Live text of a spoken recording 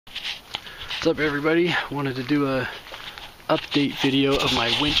What's up, everybody? Wanted to do a update video of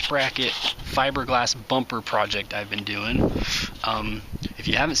my winch bracket fiberglass bumper project I've been doing. If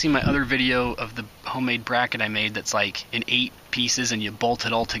you haven't seen my other video of the homemade bracket I made that's like in 8 pieces and you bolt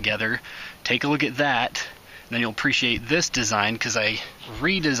it all together, take a look at that, and then you'll appreciate this design because I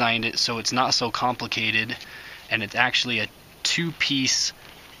redesigned it so it's not so complicated, and it's actually a 2-piece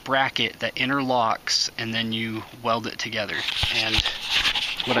bracket that interlocks and then you weld it together. And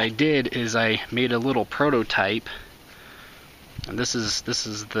what I did is I made a little prototype, and this is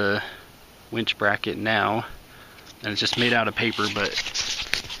the winch bracket now, and it's just made out of paper, but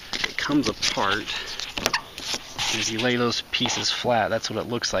it comes apart. And as you lay those pieces flat, that's what it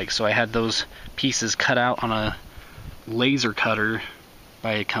looks like. So I had those pieces cut out on a laser cutter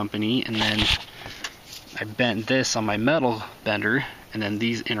by a company, and then I bent this on my metal bender, and then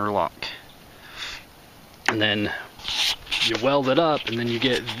these interlock. And then you weld it up, and then you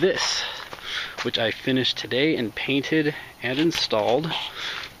get this, which I finished today and painted and installed.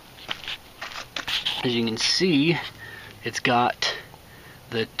 As you can see, it's got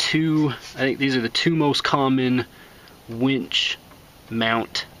the I think these are the 2 most common winch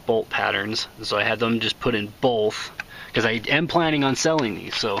mount bolt patterns. So I had them just put in both, because I am planning on selling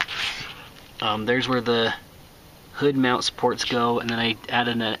these. So there's where the hood mount supports go, and then I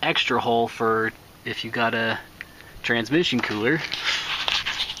added an extra hole for if you got a transmission cooler,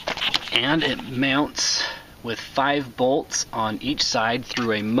 and it mounts with 5 bolts on each side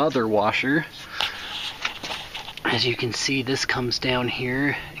through a mother washer. As you can see, this comes down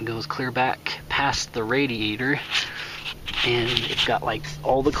here and goes clear back past the radiator, and it's got like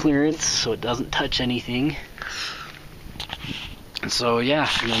all the clearance so it doesn't touch anything. So yeah,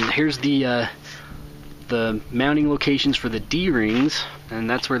 and then here's the mounting locations for the D-rings, and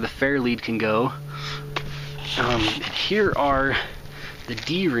that's where the fair lead can go. Here are the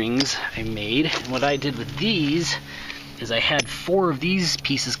D-rings I made, and what I did with these is I had 4 of these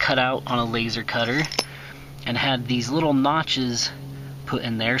pieces cut out on a laser cutter and had these little notches put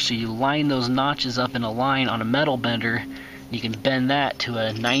in there, so you line those notches up in a line on a metal bender. You can bend that to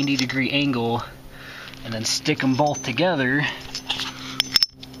a 90-degree angle and then stick them both together,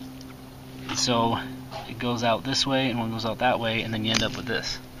 so it goes out this way and one goes out that way, and then you end up with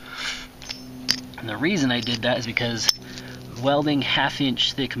this. And the reason I did that is because welding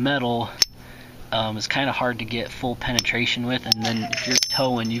 1/2-inch thick metal is kind of hard to get full penetration with, and then if you're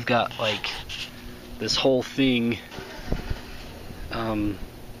towing, you've got like this whole thing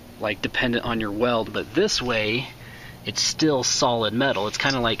like dependent on your weld. But this way it's still solid metal. It's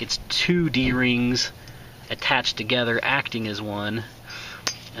kind of like it's 2 D-rings attached together acting as one,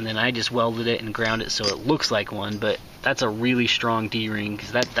 and then I just welded it and ground it so it looks like one. But that's a really strong D-ring,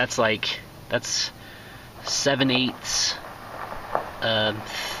 because that's 7/8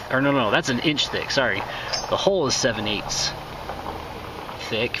 or no, that's an inch thick, sorry. The hole is 7/8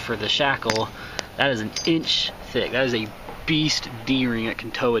 thick for the shackle. That is an inch thick. That is a beast D-ring that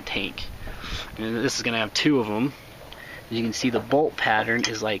can tow a tank. And this is going to have 2 of them. As you can see, the bolt pattern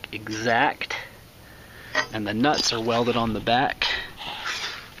is like exact, and the nuts are welded on the back,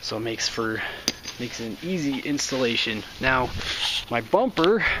 so it makes an easy installation. Now, my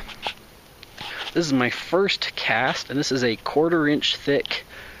bumper, this is my first cast, and this is a 1/4-inch thick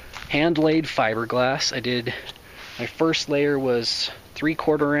hand-laid fiberglass. My first layer was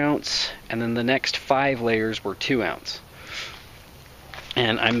 3/4 ounce, and then the next 5 layers were 2 ounce.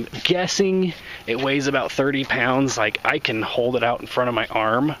 And I'm guessing it weighs about 30 pounds. Like, I can hold it out in front of my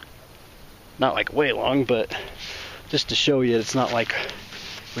arm. Not like way long, but just to show you it's not like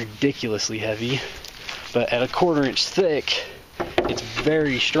ridiculously heavy. But at a 1/4-inch thick, it's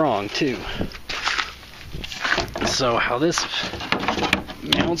very strong too. So how this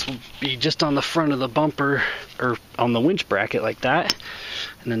mounts will be just on the front of the bumper, or on the winch bracket like that,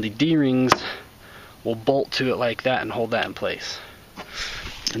 and then the D-rings will bolt to it like that and hold that in place.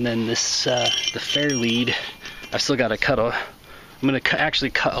 And then this the fair lead, I've still got to I'm going to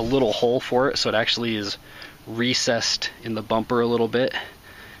actually cut a little hole for it so it actually is recessed in the bumper a little bit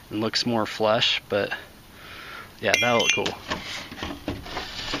and looks more flush. But yeah, that'll look cool.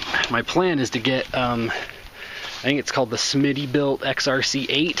 My plan is to get I think it's called the Smitty built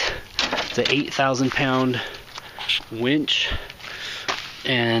XRC8. It's an 8,000-pound winch,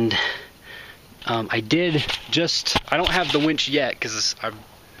 and I don't have the winch yet because I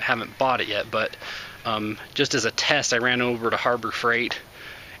haven't bought it yet, but just as a test, I ran over to Harbor Freight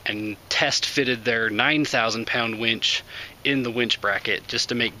and test fitted their 9,000-pound winch in the winch bracket just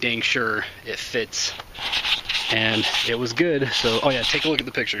to make dang sure it fits, and it was good. So, oh yeah, take a look at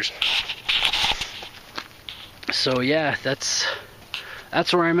the pictures. So yeah, that's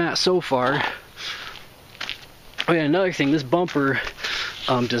that's where I'm at so far. Oh yeah, another thing, this bumper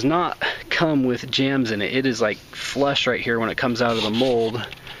does not come with jams in it. It is like flush right here when it comes out of the mold.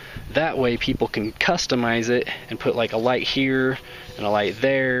 That way people can customize it and put like a light here and a light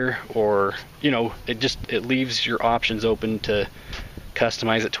there, or you know, it leaves your options open to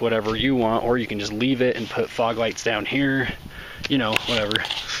customize it to whatever you want, or you can just leave it and put fog lights down here, you know, whatever.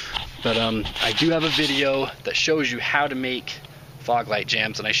 But I do have a video that shows you how to make fog light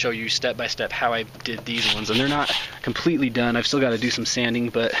jams, and I show you step by step how I did these ones, and they're not completely done. I've still got to do some sanding,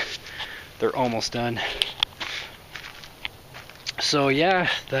 but they're almost done. So yeah,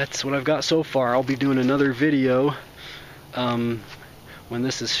 that's what I've got so far. I'll be doing another video when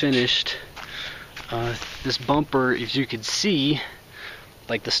this is finished. This bumper, if you could see,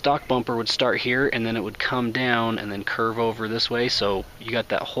 like the stock bumper would start here and then it would come down and then curve over this way, so you got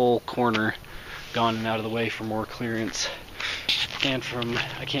that whole corner gone and out of the way for more clearance. And from, don't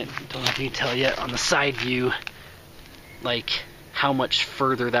know if you can tell yet on the side view, like how much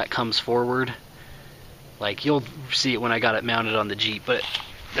further that comes forward. Like you'll see it when I got it mounted on the Jeep, but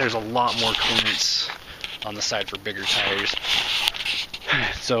there's a lot more clearance on the side for bigger tires.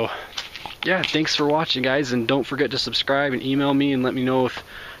 So yeah, thanks for watching, guys, and don't forget to subscribe and email me and let me know if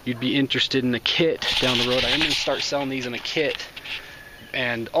you'd be interested in a kit down the road. I am going to start selling these in a kit,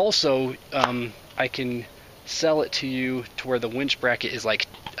 and also I can sell it to you to where the winch bracket is like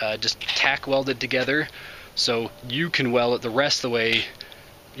just tack welded together, so you can weld it the rest of the way,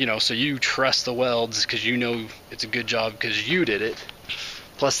 you know, so you trust the welds because you know it's a good job because you did it.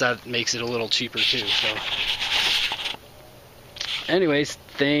 Plus that makes it a little cheaper too. So anyways,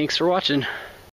 thanks for watching.